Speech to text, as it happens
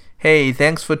Hey,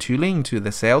 thanks for tuning into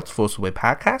the Salesforce Way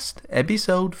podcast,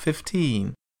 episode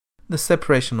 15, The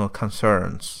Separation of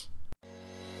Concerns.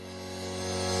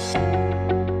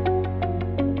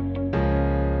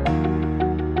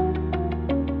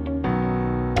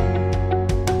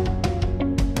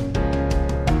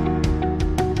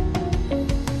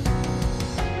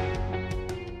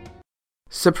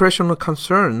 Separation of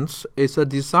concerns is a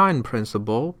design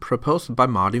principle proposed by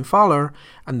Martin Fowler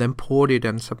and then ported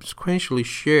and subsequently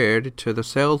shared to the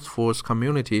Salesforce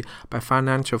community by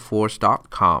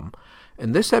FinancialForce.com.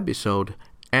 In this episode,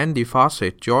 Andy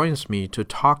Fawcett joins me to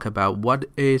talk about what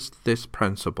is this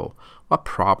principle, what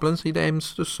problems it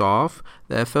aims to solve,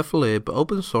 the FFlib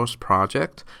open source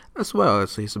project, as well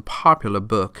as his popular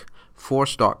book,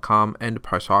 Force.com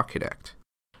Enterprise Architect.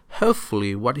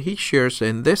 Hopefully, what he shares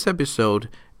in this episode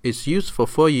is useful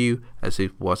for you, as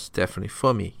it was definitely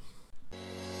for me.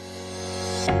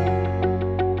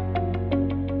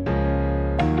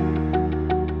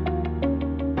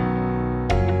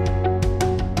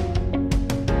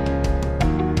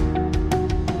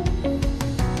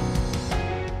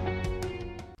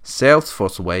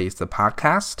 Salesforce Way is the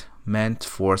podcast meant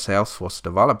for Salesforce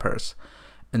developers.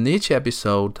 In each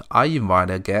episode, I invite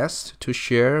a guest to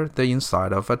share the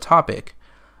insight of a topic.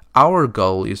 Our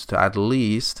goal is to at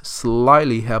least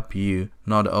slightly help you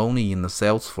not only in the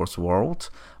Salesforce world,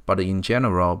 but in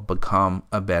general become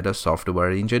a better software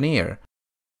engineer.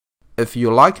 If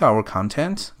you like our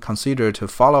content, consider to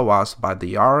follow us by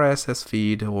the RSS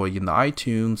feed or in the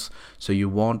iTunes so you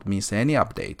won't miss any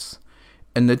updates.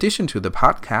 In addition to the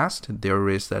podcast, there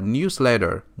is a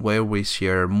newsletter where we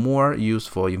share more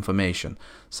useful information,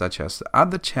 such as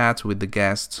other chats with the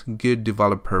guests, good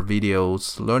developer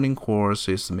videos, learning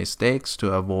courses, mistakes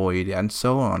to avoid, and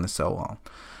so on and so on.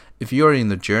 If you're in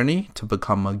the journey to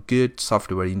become a good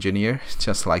software engineer,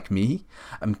 just like me,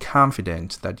 I'm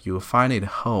confident that you'll find it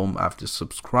home after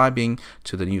subscribing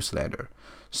to the newsletter.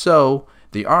 So,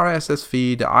 the RSS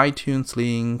feed, the iTunes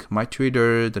link, my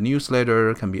Twitter, the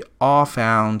newsletter can be all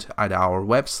found at our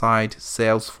website,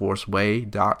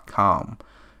 salesforceway.com.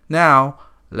 Now,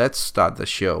 let's start the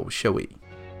show, shall we?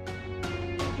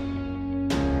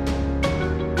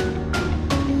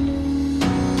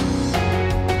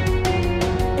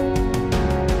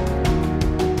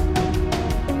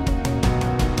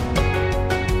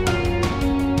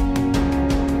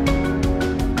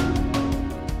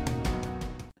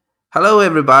 Hello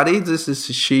everybody, this is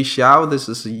Shi Xiao. This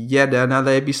is yet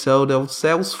another episode of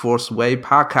Salesforce Way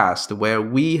podcast where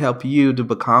we help you to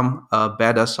become a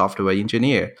better software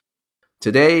engineer.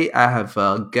 Today I have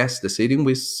a guest sitting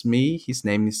with me. His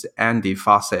name is Andy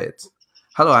Fawcett.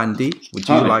 Hello Andy, would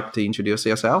you like to introduce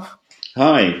yourself?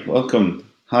 Hi, welcome.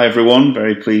 Hi everyone,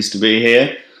 very pleased to be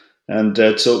here and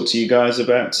talk to you guys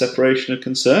about separation of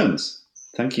concerns.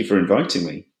 Thank you for inviting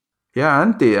me. Yeah,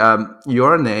 Andy,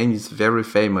 your name is very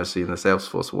famous in the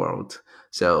Salesforce world.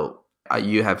 So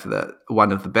you have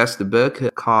one of the best book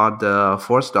called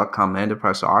Force.com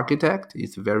Enterprise Architect.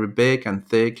 It's very big and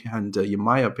thick, and in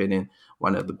my opinion,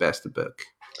 one of the best book.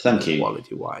 Thank you.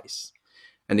 Quality-wise.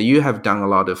 And you have done a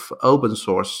lot of open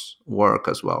source work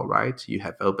as well, right? You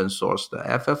have open sourced the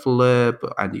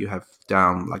FFlib, and you have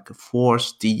done like a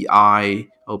Force DI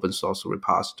open source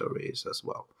repositories as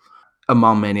well,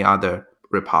 among many other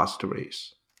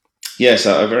repositories. Yes,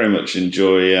 I very much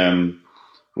enjoy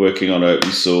working on open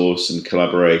source and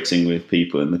collaborating with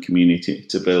people in the community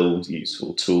to build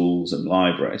useful tools and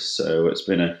libraries. So it's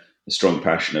been a strong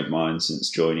passion of mine since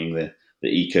joining the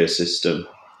ecosystem.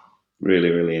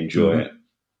 Really enjoy it.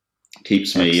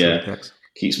 Keeps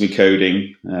me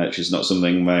coding, which is not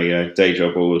something my day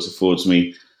job always affords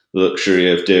me the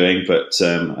luxury of doing, but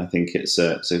I think it's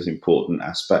an important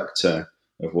aspect of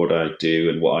what I do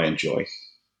and what I enjoy.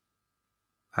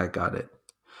 I got it.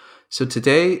 So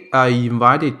today I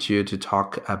invited you to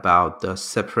talk about the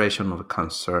separation of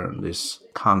concern, this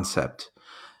concept.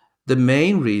 The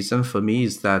main reason for me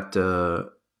is that,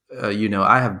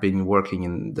 I have been working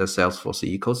in the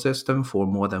Salesforce ecosystem for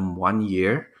more than 1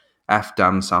 year. I've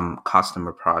done some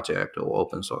customer project or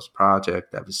open source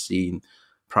project. I've seen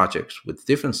projects with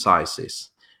different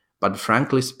sizes. But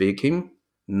frankly speaking,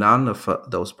 none of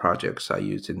those projects are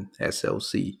using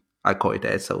SOC. I call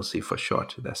it SOC for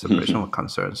short, the separation of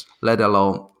concerns, let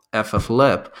alone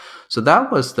FFlib. So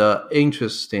that was the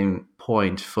interesting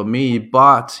point for me.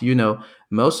 But,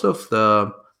 most of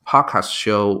the podcast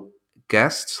show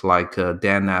guests like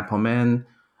Dan Appleman,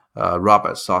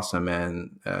 Robert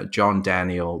Sossaman, John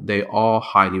Daniel, they all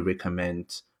highly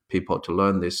recommend people to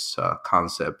learn this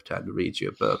concept and read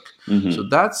your book. So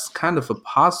that's kind of a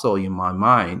puzzle in my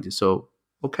mind. So,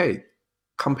 okay,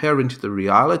 comparing to the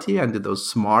reality and those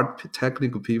smart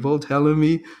technical people telling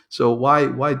me. So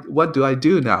what do I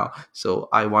do now? So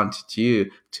I wanted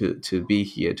you to be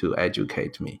here to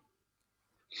educate me.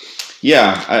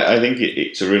 Yeah, I think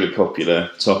it's a really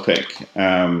popular topic.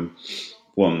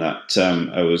 One that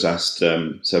I was asked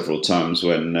several times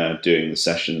when doing the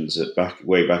sessions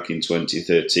way back in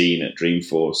 2013 at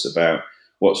Dreamforce about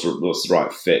what's the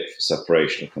right fit for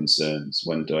separation of concerns.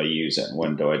 When do I use it? And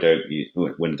when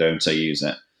don't I use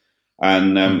it?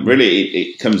 And really,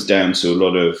 it comes down to a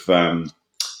lot of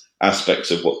aspects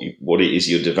of what it is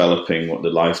you're developing, what the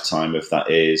lifetime of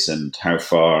that is, and how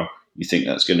far you think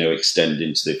that's going to extend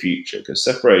into the future. Because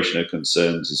separation of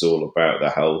concerns is all about the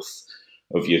health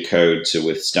of your code to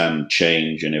withstand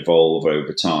change and evolve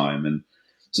over time. And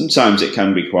sometimes it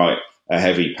can be quite a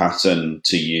heavy pattern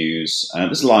to use.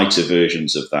 There's lighter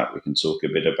versions of that. We can talk a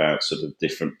bit about sort of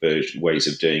different ways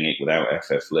of doing it without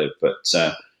FFlib. But,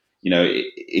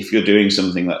 if you're doing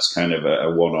something that's kind of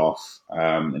a one-off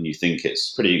and you think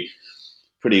it's pretty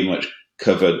much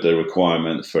covered the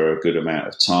requirement for a good amount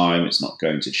of time, it's not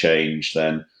going to change,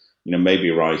 then maybe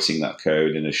writing that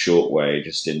code in a short way,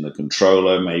 just in the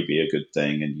controller, may be a good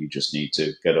thing, and you just need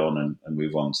to get on and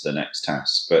move on to the next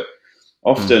task. But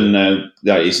often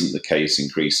that isn't the case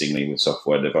increasingly with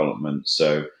software development.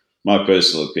 So my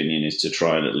personal opinion is to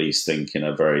try and at least think in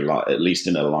at least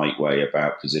in a light way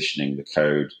about positioning the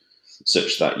code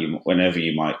such that whenever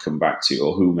you might come back to it,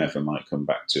 or whomever might come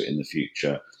back to it in the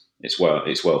future, it's well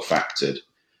factored.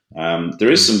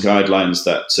 There is some guidelines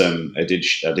that I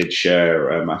did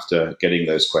share after getting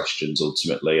those questions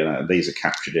ultimately, and these are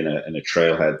captured in a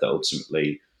trailhead that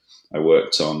ultimately I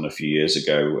worked on a few years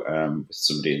ago with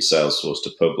somebody in Salesforce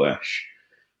to publish.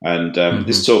 And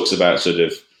this talks about sort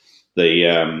of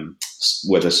the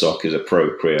whether SOC is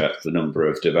appropriate, the number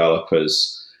of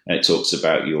developers, and it talks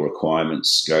about your requirement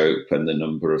scope and the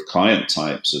number of client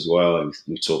types as well. And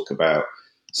we talk about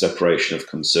separation of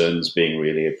concerns being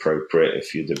really appropriate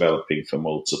if you're developing for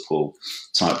multiple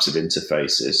types of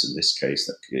interfaces. In this case,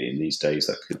 in these days,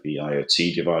 that could be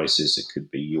IoT devices, it could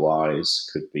be UIs,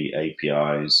 it could be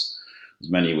APIs.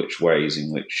 There's many which ways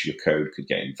in which your code could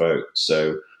get invoked.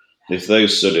 So if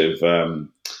those sort of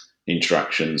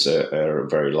interactions are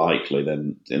very likely,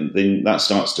 then that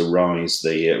starts to raise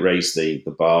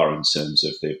the bar in terms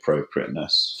of the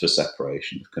appropriateness for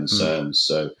separation of concerns.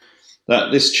 So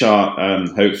that this chart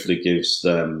hopefully gives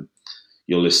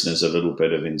your listeners a little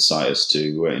bit of insight as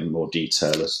to, in more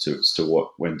detail, as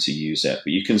to when to use it.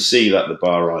 But you can see that the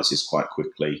bar rises quite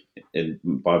quickly.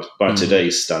 By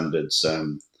today's standards,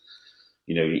 a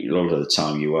lot of the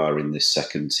time you are in this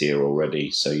second tier already,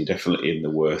 so you're definitely in the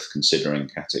worth considering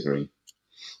category.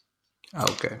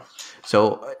 Okay.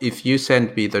 So if you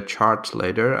send me the chart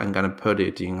later, I'm going to put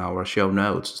it in our show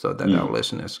notes so that our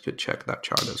listeners could check that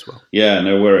chart as well. Yeah,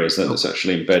 no worries. That's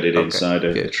actually embedded inside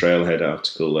of the Trailhead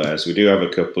article there. So we do have a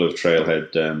couple of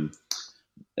Trailhead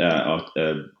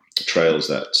trails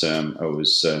that I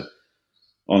was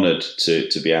honoured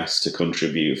to be asked to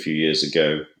contribute a few years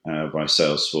ago by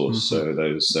Salesforce. So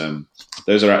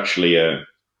those are actually a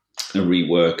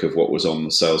rework of what was on the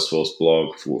Salesforce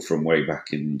blog from way back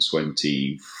in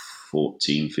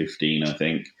 2014, 15, I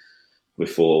think,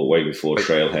 way before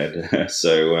Trailhead.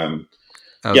 So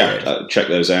check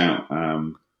those out.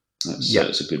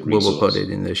 That's a good resource. We will put it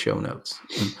in the show notes.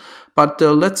 But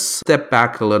let's step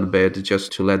back a little bit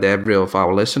just to let every of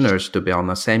our listeners to be on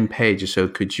the same page. So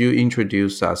could you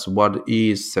introduce us what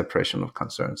is separation of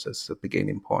concerns as the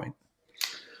beginning point?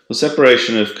 Well,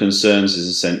 separation of concerns is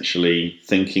essentially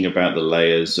thinking about the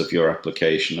layers of your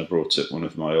application. I brought up one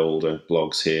of my older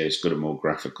blogs here. It's got a more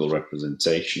graphical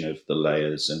representation of the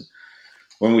layers. And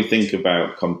when we think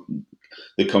about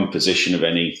the composition of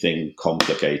anything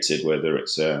complicated, whether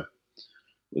it's a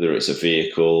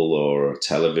vehicle or a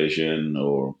television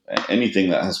or anything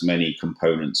that has many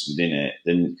components within it,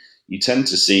 then you tend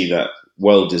to see that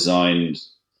well-designed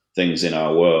things in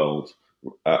our world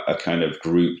are kind of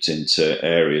grouped into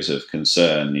areas of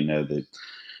concern,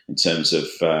 in terms of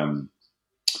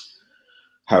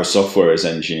how software is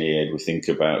engineered. We think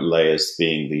about layers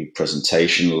being the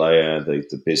presentation layer,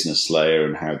 the business layer,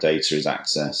 and how data is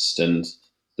accessed. And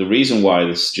the reason why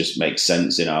this just makes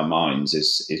sense in our minds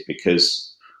is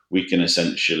because we can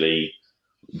essentially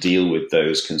deal with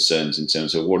those concerns in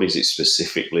terms of what is it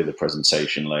specifically the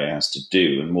presentation layer has to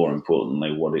do, and more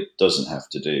importantly, what it doesn't have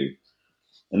to do.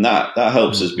 And that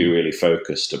helps us be really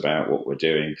focused about what we're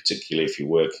doing, particularly if you're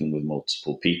working with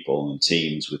multiple people and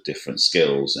teams with different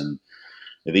skills. And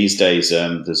these days,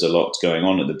 there's a lot going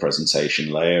on at the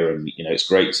presentation layer, and it's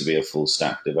great to be a full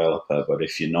stack developer. But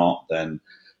if you're not, then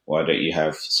Why don't you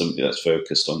have somebody that's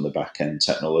focused on the back-end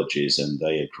technologies and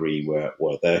they agree where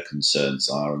their concerns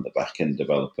are, and the back-end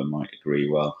developer might agree,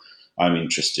 well, I'm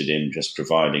interested in just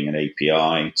providing an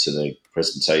API to the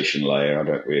presentation layer. I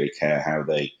don't really care how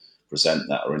they present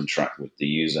that or interact with the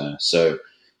user. So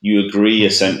you agree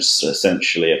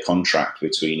essentially a contract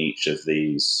between each of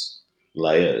these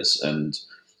layers, and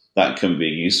that can be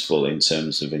useful in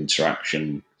terms of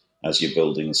interaction as you're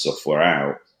building the software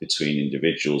out between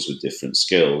individuals with different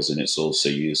skills. And it's also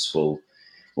useful,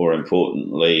 more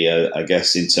importantly, I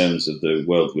guess, in terms of the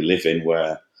world we live in,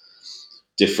 where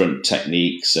different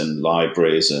techniques and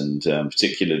libraries and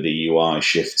particularly the UI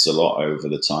shifts a lot over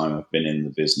the time. I've been in the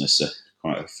business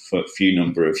quite a few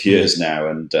number of years now,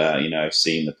 and I've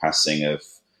seen the passing of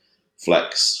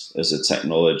Flex as a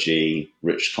technology,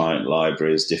 rich client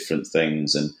libraries, different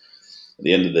things. And at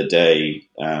the end of the day,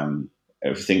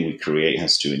 everything we create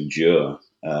has to endure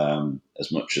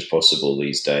as much as possible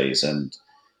these days. And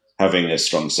having a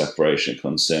strong separation of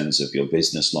concerns of your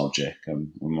business logic,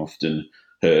 I'm often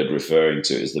heard referring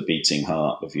to it as the beating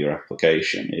heart of your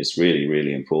application, is really,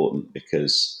 really important,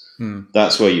 because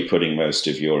that's where you're putting most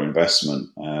of your investment.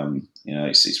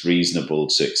 It's reasonable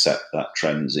to accept that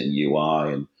trends in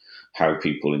UI and how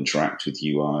people interact with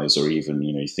UIs, or even,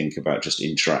 you think about just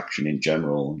interaction in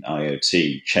general.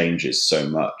 IoT changes so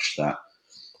much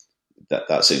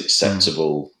that's an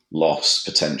acceptable loss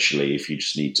potentially if you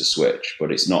just need to switch,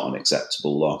 but it's not an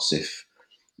acceptable loss if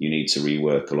you need to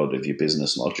rework a lot of your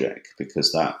business logic,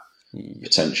 because that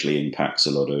potentially impacts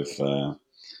a lot of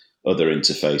other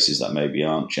interfaces that maybe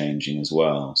aren't changing as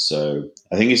well. So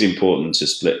I think it's important to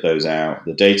split those out.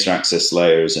 The data access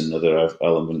layer is another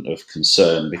element of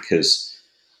concern, because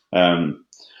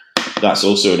that's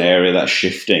also an area that's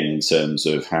shifting in terms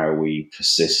of how we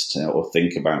persist or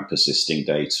think about persisting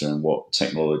data and what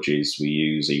technologies we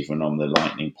use. Even on the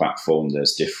Lightning platform,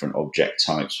 there's different object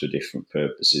types for different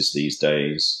purposes these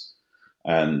days.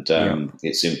 And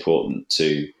it's important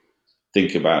to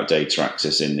think about data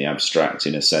access in the abstract,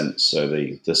 in a sense. So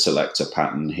the selector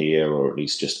pattern here, or at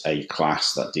least just a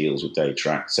class that deals with data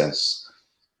access,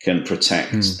 can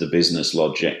protect the business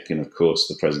logic and, of course,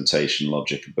 the presentation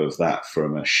logic above that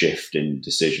from a shift in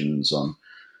decisions on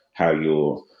how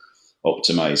you're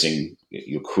optimizing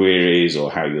your queries,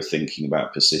 or how you're thinking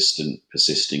about persisting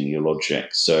your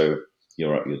logic, so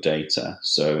your data.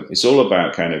 So it's all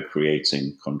about kind of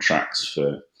creating contracts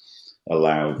for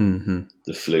allow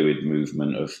the fluid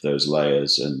movement of those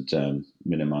layers and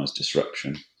minimize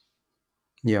disruption.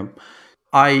 Yeah,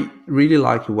 I really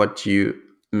like what you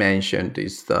mentioned.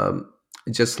 Is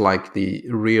just like the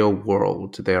real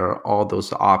world, there are all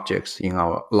those objects in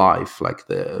our life, like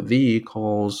the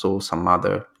vehicles or some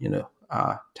other,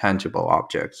 tangible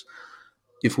objects.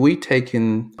 If we take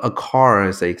in a car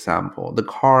as an example, the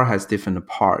car has different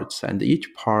parts, and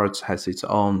each part has its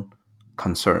own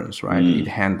concerns, right? It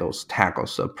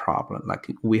tackles a problem. Like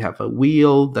we have a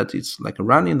wheel that is like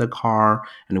running the car,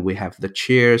 and we have the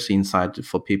chairs inside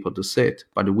for people to sit.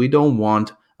 But we don't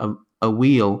want a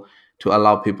wheel to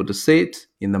allow people to sit.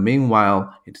 In the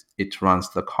meanwhile, it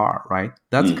runs the car, right?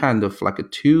 That's kind of like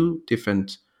two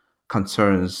different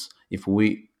concerns. If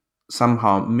we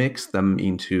somehow mix them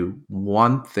into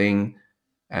one thing,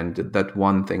 and that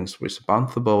one thing's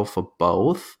responsible for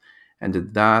both, and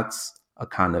that's a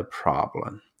kind of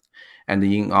problem. And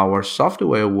in our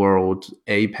software world,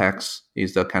 Apex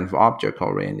is a kind of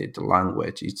object-oriented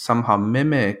language. It somehow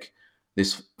mimic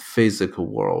this physical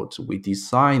world. We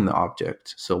design the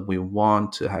object, so we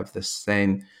want to have the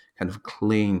same kind of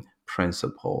clean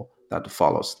principle that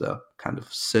follows the kind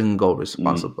of single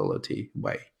responsibility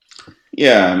way.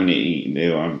 Yeah, I mean,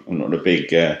 I'm not a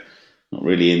big, not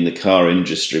really in the car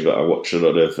industry, but I watch a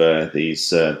lot of these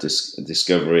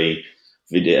Discovery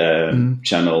video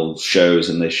channel shows,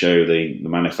 and they show the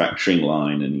manufacturing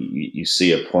line, and you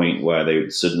see a point where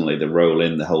they roll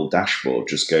in, the whole dashboard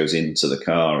just goes into the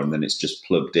car, and then it's just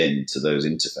plugged into those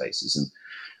interfaces. And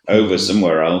over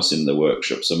somewhere else in the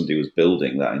workshop, somebody was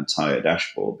building that entire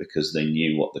dashboard because they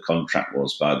knew what the contract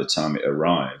was by the time it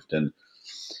arrived. And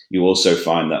you also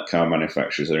find that car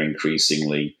manufacturers are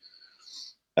increasingly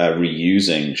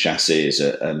reusing chassis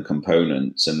and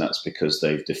components, and that's because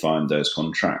they've defined those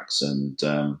contracts. And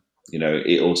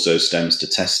it also stems to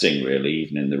testing, really,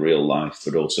 even in the real life,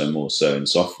 but also more so in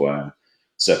software.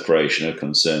 Separation of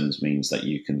concerns means that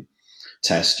you can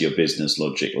test your business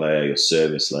logic layer, your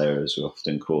service layer, as we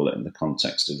often call it in the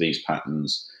context of these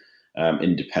patterns,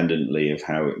 independently of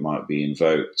how it might be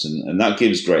invoked. And that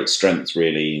gives great strength,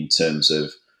 really, in terms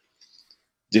of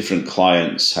different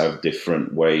clients have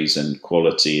different ways and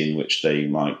quality in which they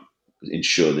might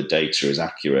ensure the data is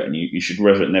accurate. And you should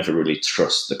never really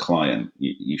trust the client.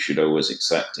 You should always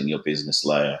accept in your business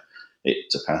layer it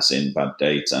to pass in bad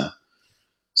data.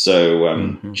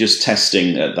 So just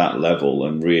testing at that level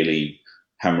and really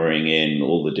hammering in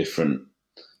all the different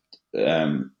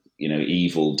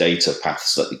evil data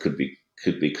paths that could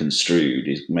be construed,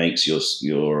 it makes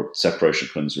your separation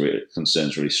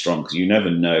concerns really strong, because you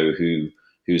never know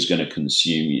who's going to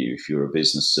consume you if you're a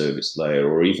business service layer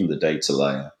or even the data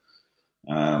layer.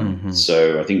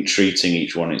 So I think treating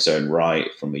each one its own right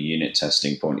from a unit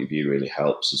testing point of view really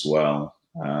helps as well.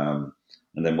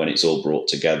 And then when it's all brought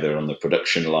together on the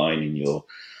production line in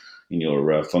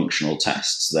your functional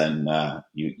tests, then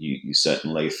you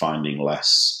certainly finding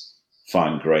less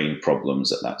fine-grained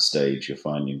problems at that stage. You're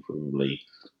finding probably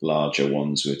larger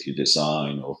ones with your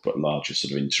design or larger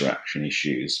sort of interaction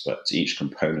issues, but each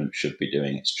component should be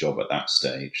doing its job at that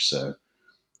stage. So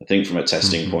I think from a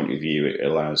testing point of view, it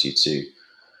allows you to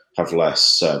have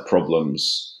less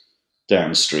problems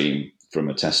downstream from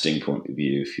a testing point of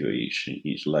view if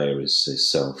each layer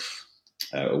is self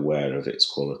aware of its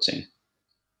quality.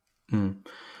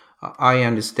 I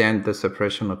understand the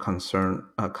separation of concern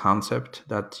concept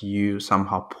that you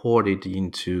somehow ported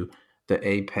into the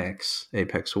Apex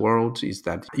world, is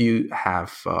that you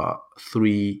have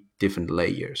 3 different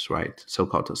layers, right?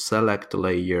 So-called select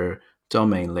layer,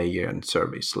 domain layer, and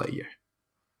service layer.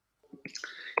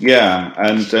 Yeah,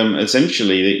 and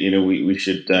essentially, we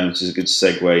should. This is a good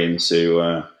segue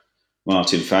into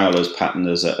Martin Fowler's pattern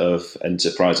of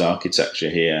enterprise architecture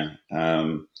here.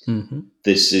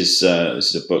 This is a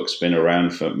book that's been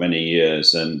around for many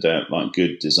years, and like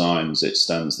good designs, it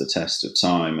stands the test of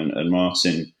time. And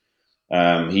Martin,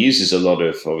 he uses a lot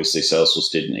of, obviously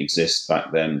Salesforce didn't exist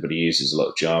back then, but he uses a lot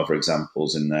of Java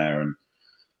examples in there, and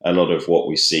a lot of what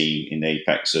we see in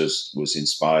Apex was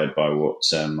inspired by what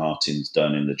Martin's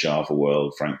done in the Java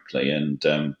world, frankly.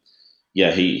 And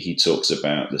he talks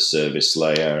about the service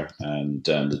layer and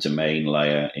the domain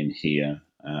layer in here,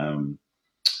 and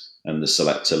the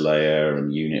selector layer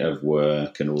and unit of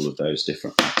work and all of those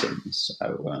different patterns.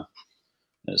 So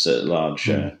it's a large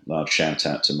shout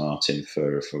out to Martin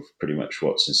for pretty much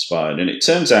what's inspired. And it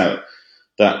turns out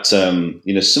that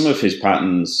some of his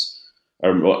patterns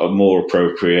are more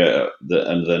appropriate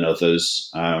than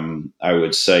others. I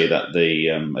would say that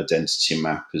the identity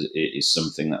map is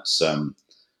something that's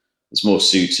it's more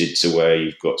suited to where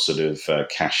you've got sort of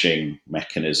caching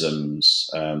mechanisms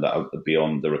that are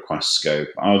beyond the request scope.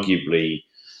 Arguably,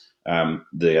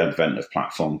 the advent of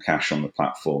platform cache on the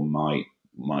platform might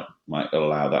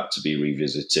allow that to be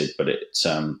revisited, but it's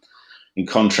in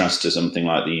contrast to something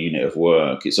like the unit of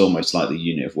work, it's almost like the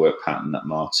unit of work pattern that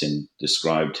Martin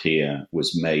described here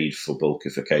was made for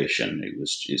bulkification.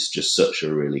 It's just such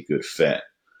a really good fit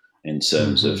in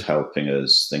terms of helping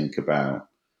us think about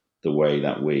the way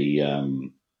that we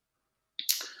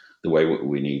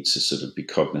need to sort of be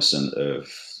cognizant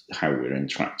of how we're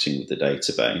interacting with the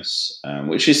database,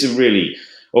 which is really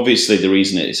obviously the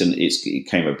reason it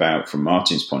came about from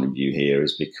Martin's point of view here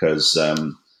is because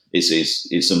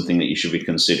it's something that you should be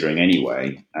considering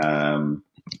anyway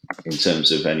in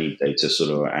terms of any data sort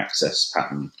of access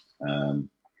pattern.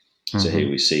 So here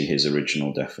we see his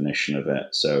original definition of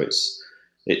it. So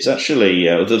it's actually,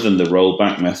 other than the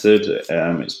rollback method,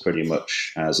 it's pretty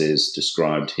much as is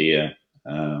described here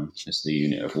as the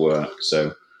unit of work.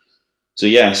 So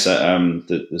yes,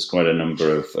 there's quite a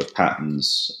number of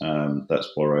patterns that's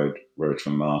borrowed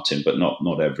from Martin, but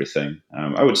not everything.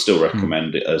 I would still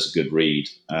recommend it as a good read.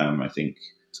 I think,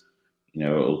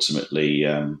 ultimately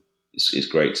it's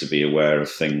great to be aware of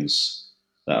things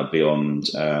that are beyond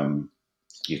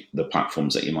the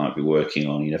platforms that you might be working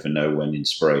on. You never know when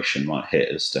inspiration might hit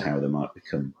as to how they might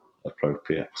become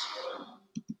appropriate.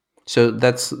 So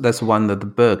that's one of the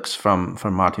books from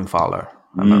Martin Fowler.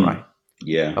 Am I right?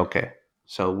 Yeah. Okay.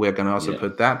 So we're going to also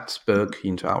put that book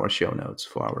into our show notes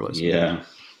for our listeners. Yeah.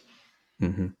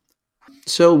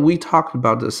 So we talked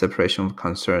about the separation of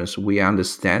concerns. We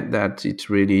understand that it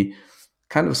really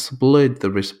kind of split the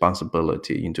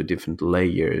responsibility into different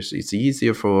layers. It's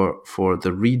easier for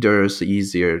the readers,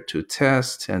 easier to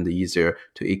test, and easier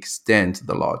to extend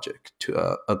the logic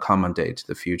to accommodate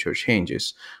the future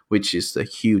changes, which is a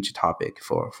huge topic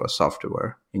for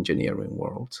software engineering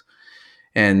world.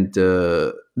 And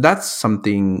that's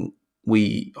something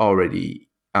we already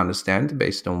understand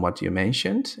based on what you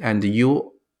mentioned. And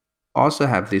you also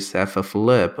have this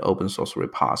FFlib open source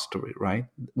repository, right?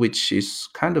 Which is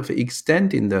kind of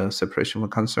extending the separation of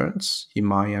concerns, in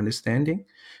my understanding.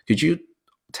 Could you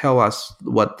tell us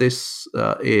what this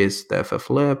is, the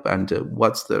FFlib, and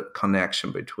what's the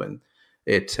connection between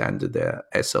it and the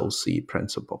SOC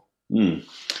principle? Mm.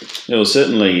 Well,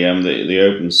 certainly the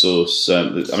open source.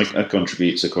 I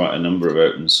contribute to quite a number of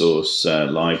open source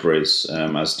libraries,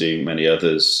 as do many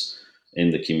others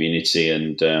in the community.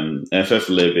 And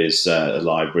FFlib is a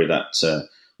library that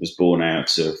was born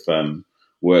out of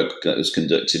work that was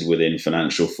conducted within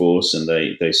Financial Force, and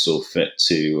they saw fit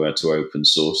to open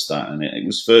source that. And it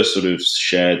was first sort of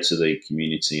shared to the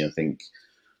community, I think,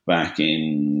 back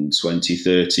in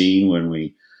 2013 when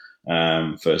we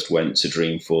first went to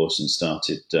Dreamforce and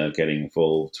started getting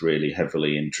involved really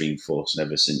heavily in Dreamforce. And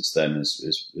ever since then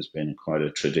has been quite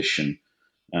a tradition,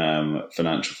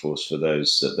 Financial Force, for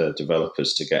those the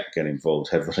developers to get involved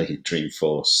heavily in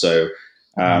Dreamforce. So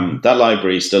that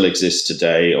library still exists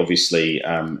today. Obviously,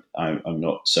 I'm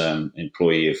not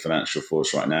employee of Financial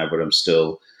Force right now, but I'm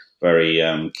still very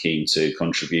keen to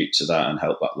contribute to that and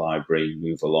help that library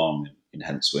move along. And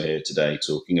hence we're here today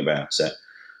talking about it.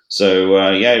 So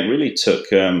it really took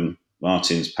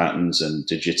Martin's patterns and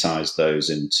digitized those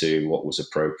into what was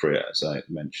appropriate, as I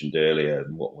mentioned earlier,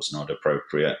 and what was not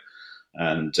appropriate.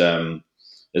 And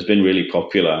has been really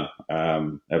popular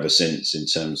ever since, in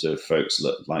terms of folks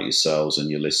like yourselves and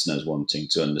your listeners wanting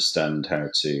to understand how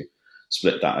to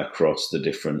split that across the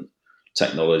different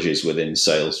technologies within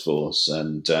Salesforce.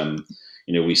 And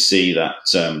we see that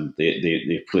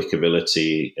the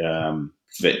applicability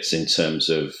fits in terms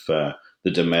of the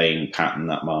domain pattern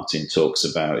that Martin talks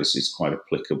about is quite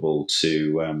applicable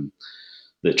to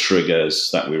the triggers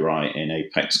that we write in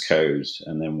Apex code.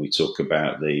 And then we talk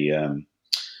about the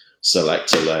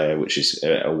selector layer, which is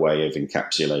a way of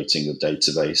encapsulating the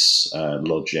database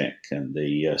logic, and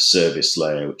the service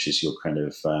layer, which is your kind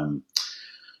of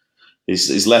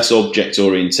is less object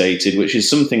orientated, which is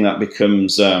something that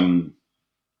becomes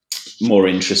more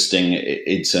interesting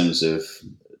in terms of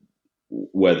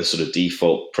where the sort of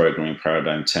default programming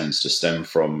paradigm tends to stem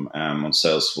from on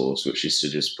Salesforce, which is to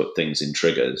just put things in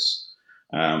triggers.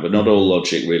 But not all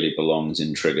logic really belongs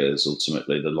in triggers.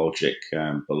 Ultimately, the logic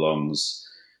belongs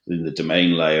in the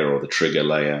domain layer or the trigger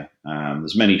layer.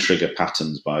 There's many trigger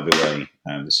patterns, by the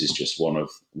way. This is just one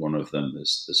of them.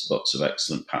 There's lots of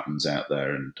excellent patterns out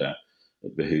there, and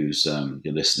it behooves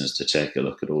your listeners to take a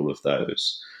look at all of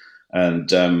those.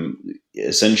 And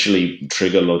essentially,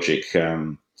 trigger logic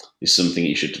is something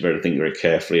you should think very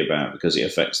carefully about, because it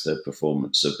affects the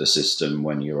performance of the system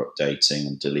when you're updating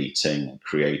and deleting and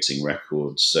creating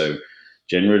records. So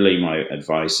generally, my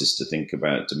advice is to think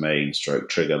about domain stroke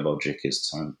trigger logic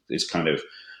is kind of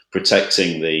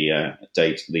protecting the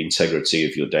data, the integrity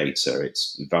of your data.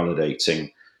 It's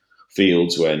validating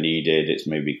fields where needed. It's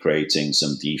maybe creating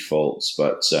some defaults,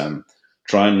 but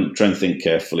try and think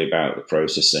carefully about the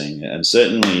processing. And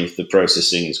certainly, if the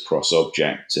processing is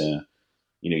cross-object,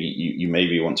 you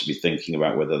maybe want to be thinking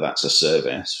about whether that's a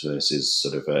service versus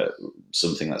sort of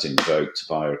something that's invoked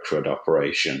by a CRUD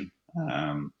operation.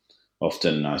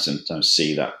 Often I sometimes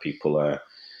see that people are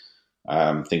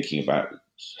thinking about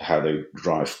how they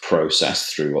drive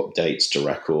process through updates to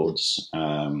records.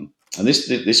 And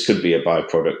this could be a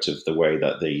byproduct of the way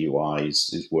that the UI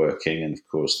is working. And of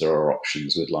course, there are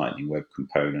options with Lightning Web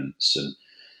Components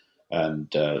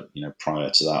and prior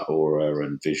to that, Aura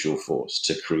and Visualforce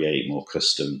to create more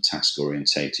custom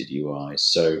task-orientated UIs.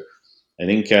 So I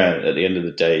think at the end of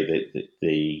the day,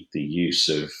 the use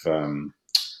of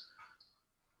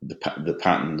the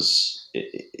patterns,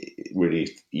 it really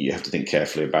you have to think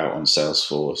carefully about on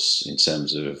Salesforce in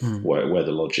terms of where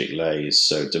the logic lays.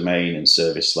 So domain and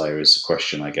service layer is a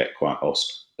question I get quite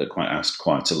asked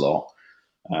quite a lot.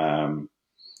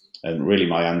 And really,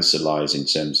 my answer lies in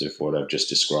terms of what I've just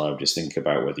described: is think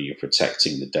about whether you're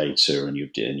protecting the data and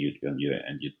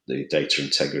the data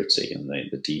integrity and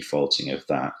the defaulting of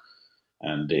that.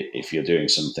 And if you're doing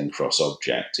something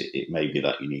cross-object, it may be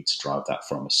that you need to drive that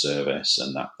from a service,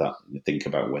 and that think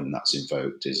about when that's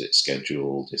invoked. Is it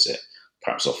scheduled? Is it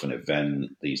perhaps off an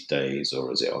event these days,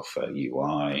 or is it off a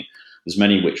UI? There's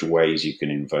many which ways you can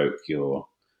invoke your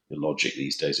logic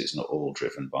these days. It's not all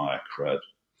driven by a CRUD.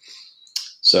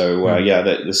 So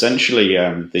essentially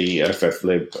the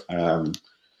FFlib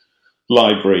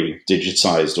library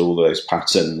digitized all those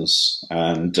patterns,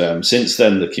 and since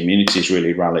then the community's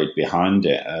really rallied behind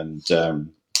it, and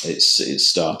it's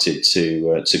started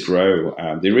to grow.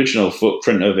 The original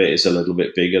footprint of it is a little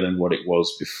bit bigger than what it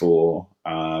was before,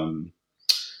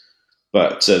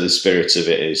 but the spirit of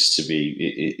it is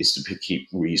to keep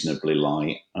reasonably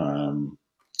light.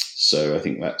 So I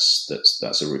think that's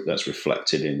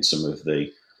reflected in some of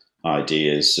the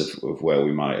ideas of where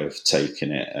we might have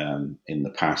taken it in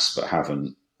the past, but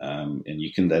haven't. And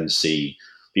you can then see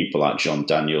people like John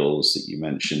Daniels that you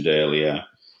mentioned earlier,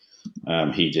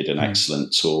 He did an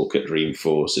excellent talk at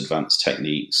Dreamforce Advanced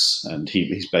Techniques, and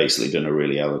he's basically done a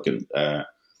really elegant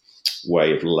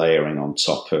way of layering on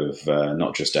top of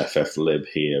not just FFlib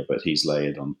here, but he's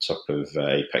layered on top of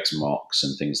Apex mocks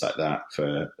and things like that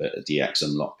for DX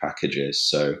unlock packages.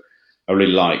 So I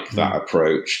really like that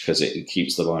approach because it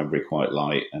keeps the library quite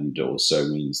light and also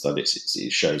means that it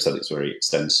shows that it's very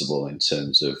extensible in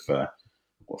terms of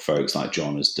what folks like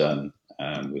John has done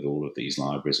with all of these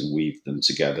libraries and weaved them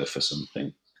together for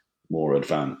something more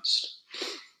advanced.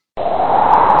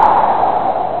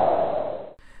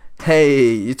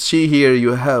 Hey, it's Chi here,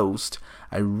 your host.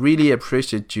 I really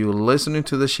appreciate you listening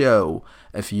to the show.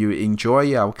 If you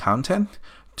enjoy our content,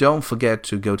 don't forget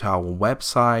to go to our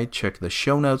website, check the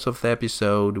show notes of the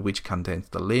episode, which contains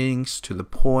the links to the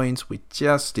points we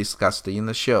just discussed in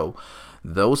the show.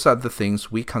 Those are the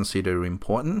things we consider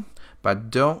important,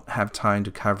 but don't have time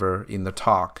to cover in the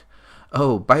talk.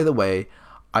 Oh, by the way,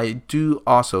 I do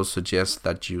also suggest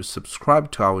that you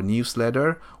subscribe to our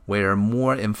newsletter where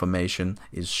more information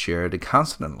is shared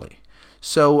constantly.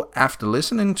 So after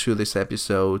listening to this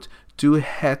episode, do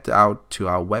head out to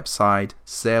our website,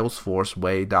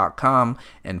 salesforceway.com,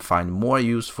 and find more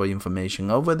useful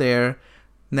information over there.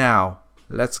 Now,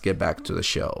 let's get back to the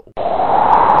show.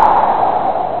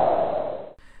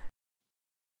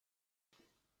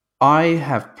 I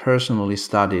have personally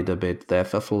studied a bit the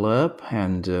FFlib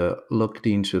and looked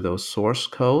into those source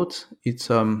codes. It's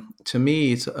to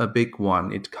me, it's a big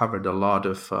one. It covered a lot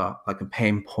of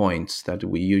pain points that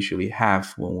we usually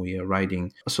have when we are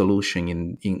writing a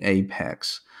solution in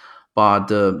Apex. But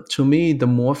to me, the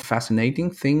more fascinating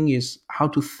thing is how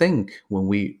to think when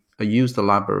we use the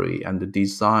library and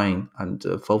design and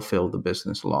fulfill the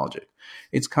business logic.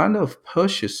 It's kind of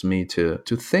pushes me to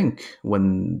think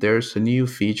when there's a new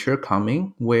feature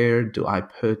coming, where do I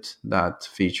put that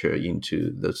feature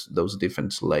into those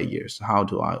different layers? How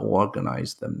do I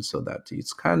organize them so that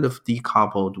it's kind of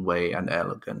decoupled way and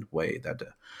elegant way that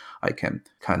I can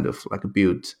kind of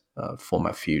build for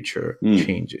my future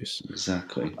changes.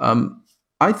 Exactly.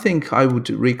 I think I would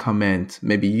recommend,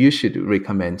 maybe you should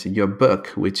recommend your book,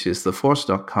 which is the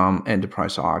Force.com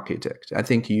Enterprise Architect. I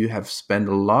think you have spent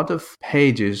a lot of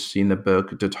pages in the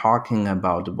book to talking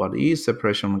about what is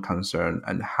separation of concern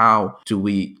and how do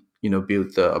we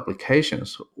build the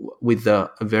applications with a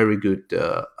very good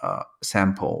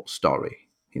sample story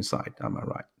inside. Am I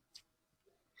right?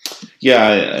 Yeah,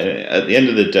 at the end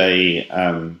of the day,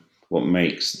 what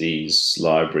makes these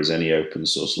libraries, any open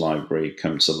source library,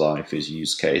 come to life is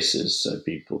use cases, so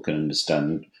people can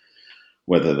understand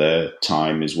whether their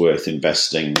time is worth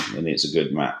investing and it's a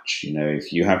good match.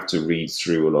 If you have to read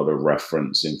through a lot of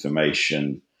reference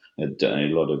information, a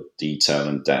lot of detail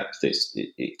and depth,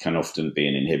 it can often be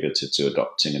an inhibitor to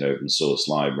adopting an open source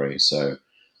library. So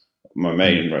my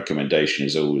main recommendation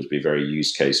is always be very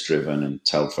use case driven and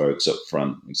tell folks up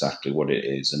front exactly what it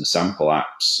is. And sample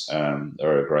apps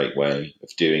are a great way of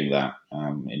doing that.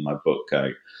 In my book,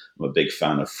 I'm a big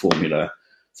fan of Formula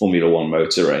One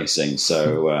motor racing,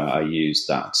 so I used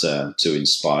that to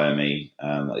inspire me.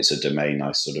 It's a domain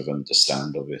I sort of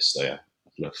understand. Obviously, I'd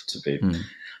love to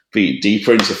be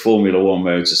deeper into Formula One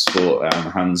motorsport,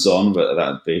 hands-on, but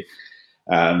that'd be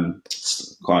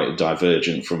quite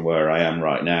divergent from where I am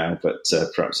right now, but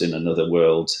perhaps in another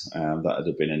world that would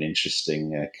have been an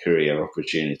interesting career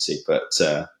opportunity. But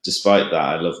despite that,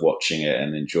 I love watching it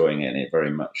and enjoying it, and it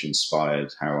very much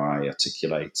inspired how I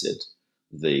articulated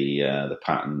the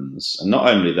patterns, and not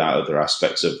only that, other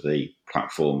aspects of the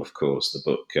platform. Of course, the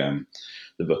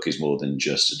book is more than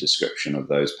just a description of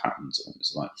those patterns.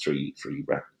 It's like three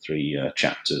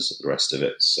chapters. The rest of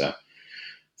it's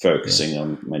focusing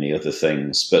on many other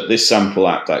things. But this sample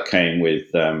app that came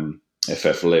with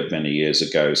FFlib many years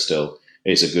ago still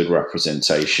is a good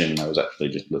representation. I was actually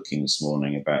just looking this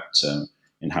morning about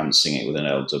enhancing it with an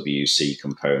LWC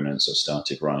component. So I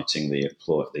started writing the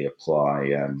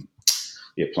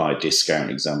apply discount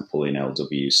example in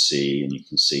LWC, and you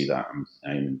can see that I'm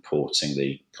importing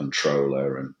the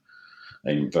controller and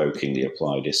invoking the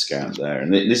apply discount there.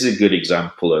 And this is a good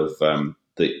example of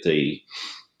the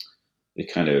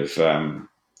kind of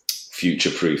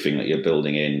future-proofing that you're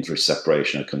building in through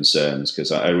separation of concerns,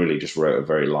 because I really just wrote a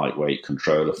very lightweight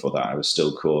controller for that. I was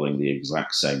still calling the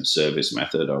exact same service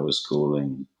method I was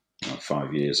calling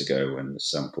 5 years ago when the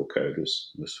sample code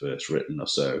was first written or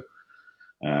so.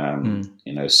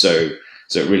 So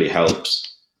it really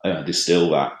helps distill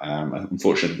that.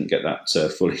 Unfortunately, I didn't get that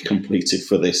fully completed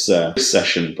for this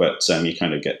session, but you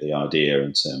kind of get the idea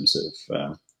in terms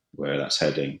of where that's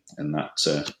heading, and that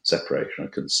separation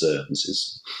of concerns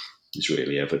is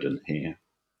really evident here.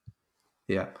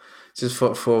 Yeah. Just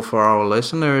for our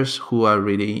listeners who are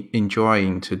really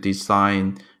enjoying to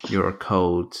design your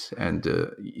code and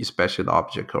especially the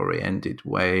object oriented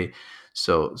way.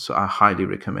 So I highly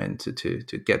recommend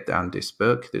to get down this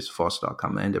book, this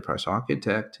Force.com Enterprise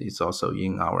Architect. It's also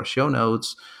in our show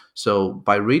notes. So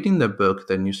by reading the book,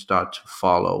 then you start to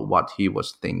follow what he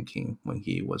was thinking when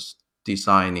he was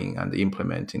designing and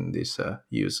implementing this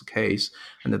use case.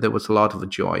 And there was a lot of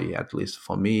joy, at least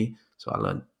for me. So I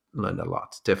learned a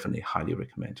lot. Definitely highly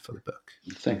recommend for the book.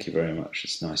 Thank you very much.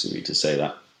 It's nice of you to say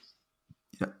that.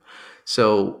 Yeah.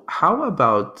 So how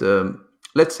about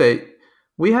let's say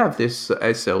we have this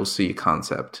SLC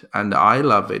concept, and I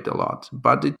love it a lot,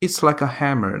 but it's like a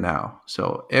hammer now.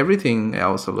 So everything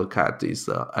else I look at is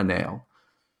a nail.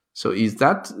 So is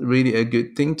that really a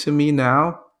good thing to me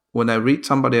now? When I read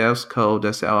somebody else's code,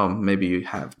 I say, oh, maybe you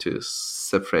have to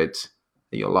separate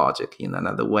your logic in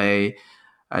another way.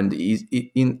 And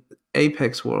in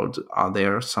Apex world, are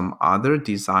there some other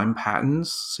design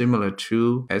patterns similar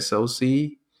to SOC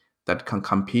that can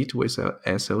compete with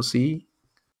SOC?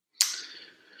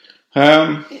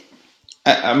 I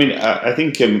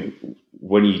think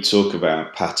when you talk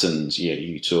about patterns,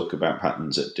 you talk about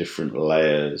patterns at different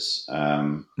layers.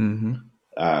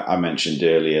 I mentioned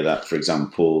earlier that, for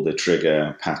example, the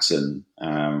trigger pattern,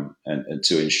 and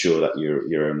to ensure that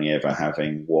you're only ever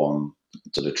having one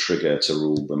sort of trigger to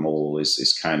rule them all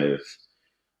is kind of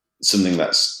something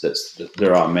that's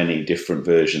there are many different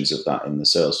versions of that in the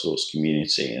Salesforce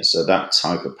community. And so that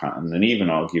type of pattern, and even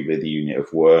arguably the unit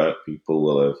of work, people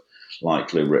will have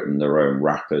likely written their own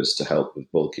wrappers to help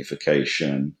with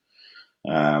bulkification.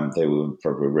 They will have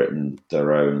probably written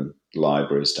their own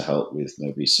libraries to help with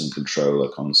maybe some controller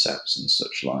concepts and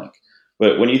such like.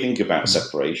 But when you think about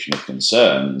separation of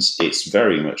concerns, it's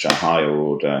very much a higher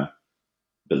order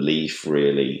belief,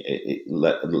 really.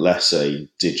 Less a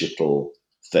digital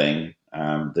thing.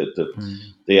 The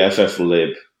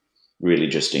FFlib really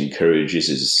just encourages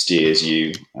and steers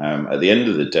you. At the end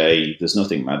of the day, there's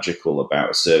nothing magical about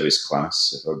a service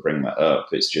class. If I bring that up,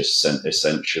 it's just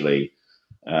essentially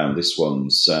this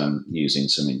one's using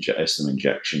some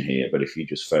injection here. But if you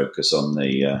just focus on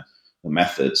the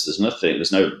methods,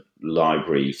 there's no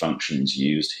library functions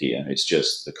used here. It's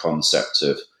just the concept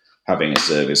of having a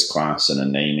service class and a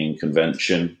naming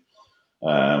convention.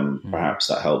 Perhaps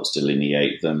that helps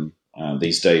delineate them.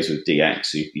 These days with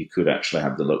DX, you could actually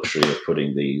have the luxury of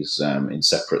putting these in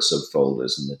separate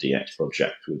subfolders, and the DX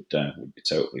project would be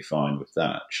totally fine with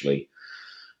that, actually.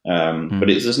 But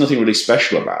there's nothing really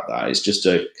special about that. It's just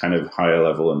a kind of higher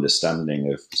level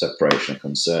understanding of separation of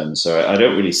concerns. So I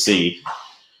don't really see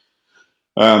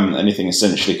anything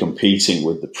essentially competing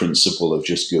with the principle of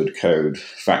just good code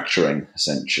factoring,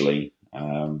 essentially.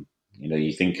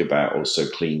 You think about also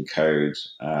clean code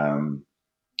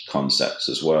concepts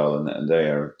as well, and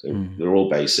they're all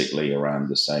basically around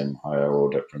the same higher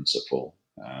order principle.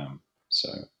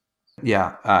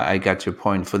 Yeah, I got your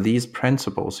point. For these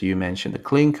principles, you mentioned the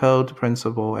clean code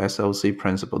principle, SOC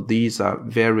principle. These are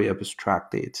very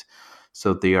abstracted.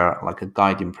 So they are like a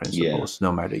guiding principles,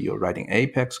 no matter you're writing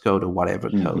Apex code or whatever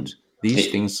code.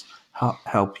 These things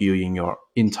help you in your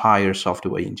entire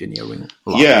software engineering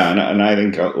life. Yeah, and I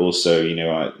think also,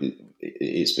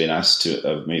 it's been asked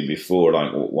of me before,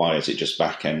 like, why is it just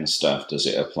back-end stuff? Does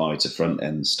it apply to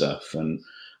front-end stuff? And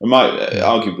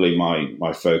arguably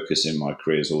my focus in my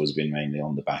career has always been mainly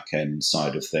on the back-end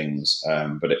side of things.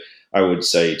 But I would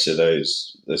say to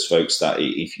those folks that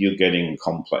if you're getting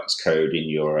complex code in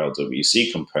your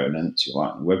LWC components, your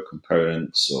Lightning Web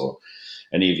components, or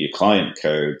any of your client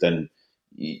code, then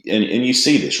and you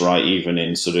see this, right, even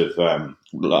in sort of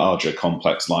larger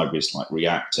complex libraries like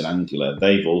React and Angular,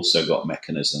 they've also got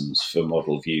mechanisms for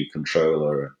model view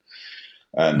controller,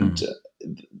 and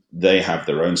they have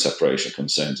their own separation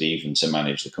concerns, even to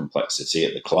manage the complexity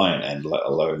at the client end, let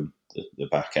alone the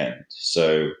back end.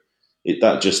 So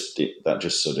that just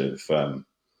sort of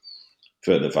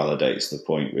further validates the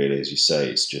point, really, as you say.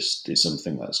 It's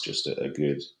something that's just a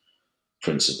good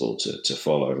principle to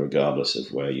follow, regardless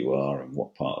of where you are and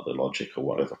what part of the logic or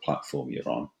whatever platform you're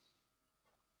on.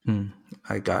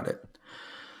 I got it.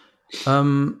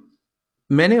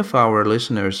 Many of our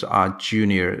listeners are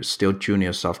still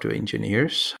junior software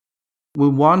engineers. We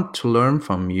want to learn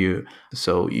from you.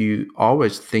 So you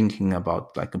always thinking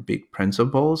about like big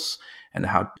principles and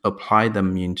how to apply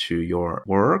them into your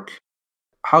work.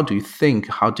 How do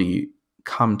you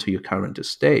come to your current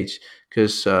stage?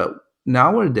 Because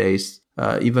nowadays,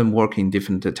 even working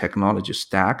different technology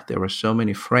stack, there are so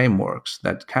many frameworks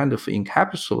that kind of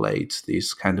encapsulate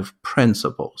these kind of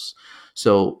principles.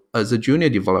 So as a junior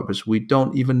developers, we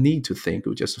don't even need to think.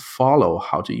 We just follow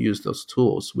how to use those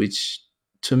tools, which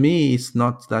to me is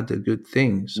not that a good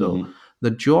thing. So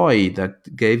the joy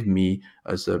that gave me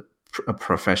as a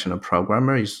professional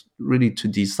programmer is really to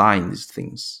design these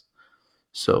things.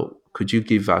 So could you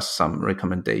give us some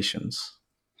recommendations?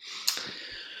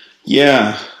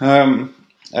 Yeah,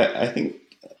 I think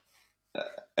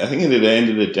at the end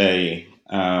of the day,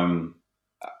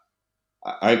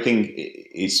 I think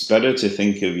it's better to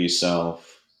think of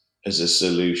yourself as a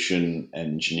solution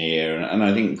engineer, and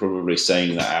I think probably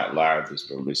saying that out loud, there's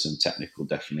probably some technical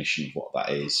definition of what that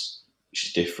is, which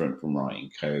is different from writing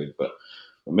code. But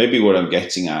maybe what I'm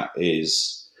getting at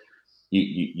is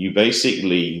you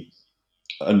basically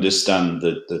understand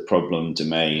the problem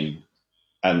domain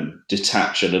and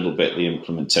detach a little bit the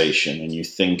implementation, and you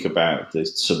think about the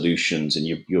solutions, and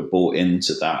you're bought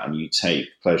into that, and you take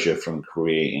pleasure from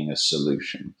creating a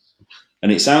solution.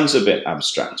 And it sounds a bit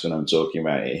abstract when I'm talking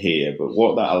about it here, but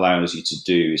what that allows you to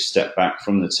do is step back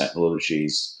from the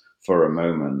technologies for a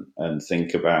moment and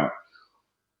think about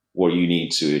what you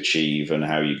need to achieve and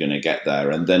how you're going to get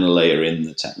there, and then layer in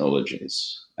the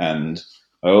technologies. And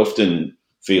I often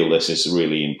feel this is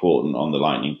really important on the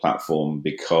Lightning platform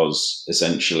because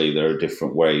essentially there are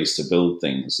different ways to build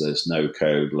things. There's no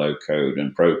code, low code,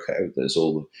 and pro code. There's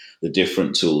all the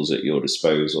different tools at your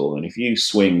disposal. And if you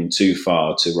swing too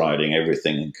far to writing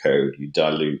everything in code, you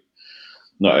dilute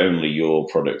not only your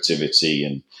productivity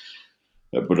and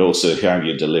but also how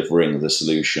you're delivering the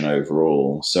solution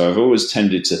overall. So I've always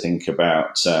tended to think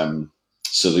about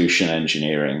solution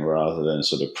engineering rather than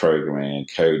sort of programming and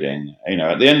coding.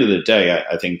 At the end of the day,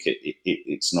 I think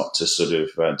it's not to sort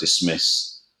of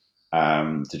dismiss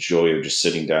the joy of just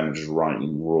sitting down and just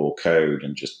writing raw code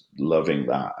and just loving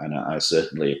that. And I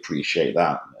certainly appreciate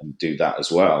that and do that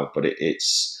as well. But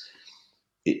it's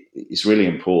really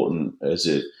important as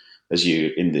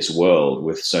you in this world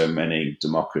with so many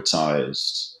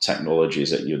democratized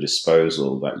technologies at your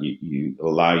disposal that you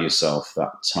allow yourself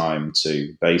that time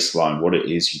to baseline what it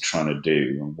is you're trying to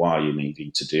do and why you're needing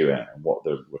to do it and what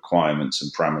the requirements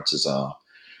and parameters are.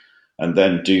 And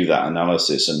then do that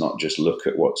analysis and not just look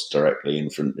at what's directly in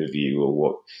front of you or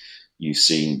what you've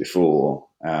seen before.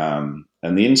 And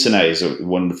the internet is a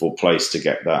wonderful place to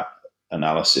get that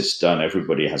analysis done.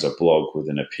 Everybody has a blog with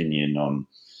an opinion on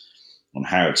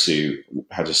how to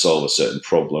solve a certain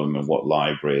problem and what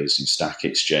libraries and Stack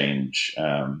Exchange,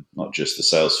 not just the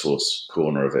Salesforce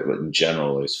corner of it, but in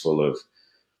general is full of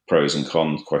pros and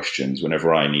cons questions.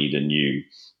 Whenever I need a new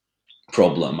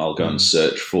problem, I'll go and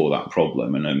search for that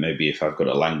problem. And then maybe if I've got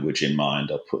a language in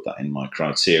mind, I'll put that in my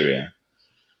criteria.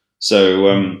 So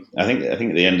I think at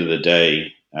the end of the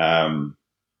day,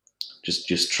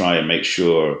 just try and make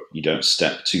sure you don't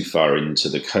step too far into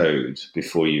the code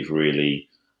before you've really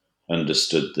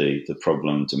understood the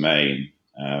problem domain,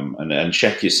 and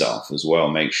check yourself as well.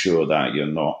 Make sure that you're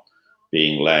not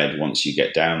being led once you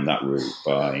get down that route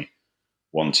by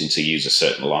wanting to use a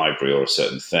certain library or a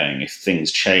certain thing. If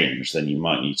things change, then you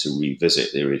might need to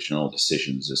revisit the original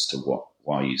decisions as to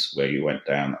where you went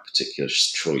down that particular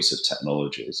choice of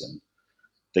technologies. And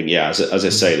I think, as I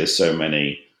say, there's so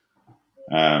many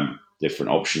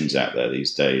different options out there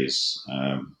these days.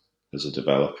 As a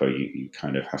developer, you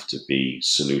kind of have to be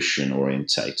solution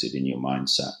orientated in your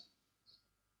mindset.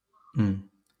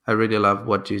 I really love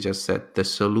what you just said. The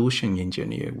solution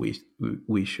engineer,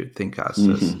 we should think as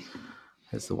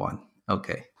the one.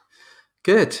 Okay,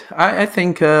 good. I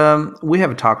think we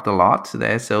have talked a lot. The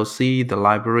SLC, the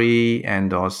library,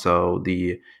 and also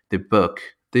the book.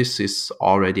 This is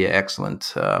already an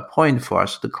excellent point for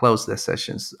us to close the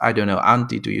sessions. I don't know,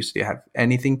 Andy, do you still have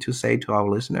anything to say to our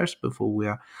listeners before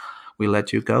we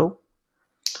let you go?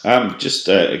 Just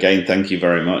again, thank you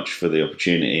very much for the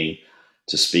opportunity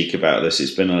to speak about this.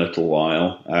 It's been a little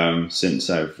while since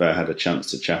I've had a chance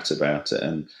to chat about it,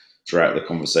 and throughout the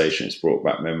conversation, it's brought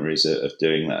back memories of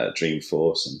doing that at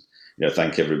Dreamforce. And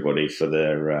thank everybody for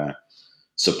their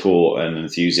support and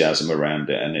enthusiasm around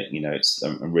it. And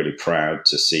I'm really proud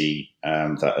to see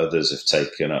that others have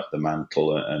taken up the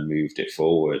mantle and moved it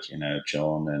forward.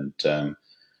 John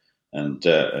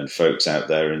and folks out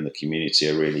there in the community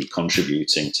are really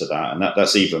contributing to that. And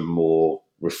that's even more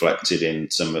reflected in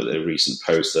some of the recent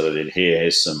posts that I did here.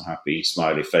 Here's some happy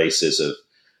smiley faces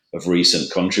of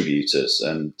recent contributors.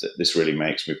 And this really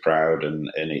makes me proud.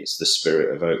 And it's the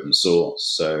spirit of open source.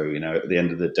 So, at the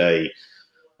end of the day,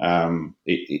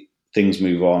 things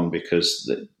move on because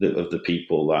of the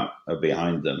people that are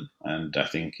behind them. And I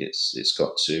think it's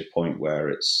got to a point where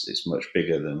it's much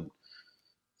bigger than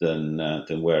than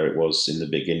where it was in the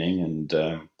beginning, and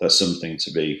that's something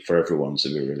for everyone to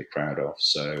be really proud of.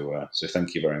 So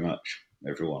thank you very much,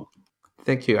 everyone.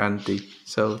 Thank you, Andy.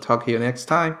 So talk to you next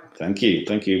time. Thank you.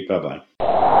 Bye bye.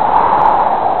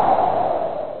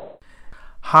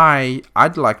 Hi,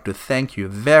 I'd like to thank you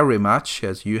very much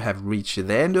as you have reached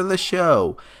the end of the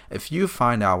show. If you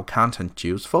find our content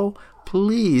useful,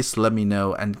 please let me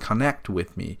know and connect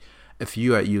with me. If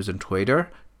you are using Twitter,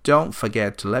 don't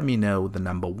forget to let me know the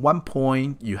number 1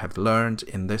 point you have learned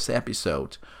in this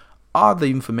episode. All the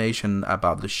information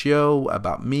about the show,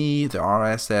 about me, the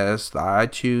RSS, the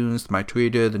iTunes, my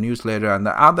Twitter, the newsletter, and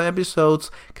the other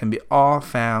episodes can be all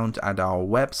found at our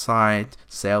website,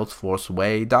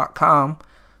 salesforceway.com.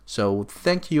 So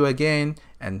thank you again,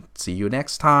 and see you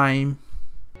next time.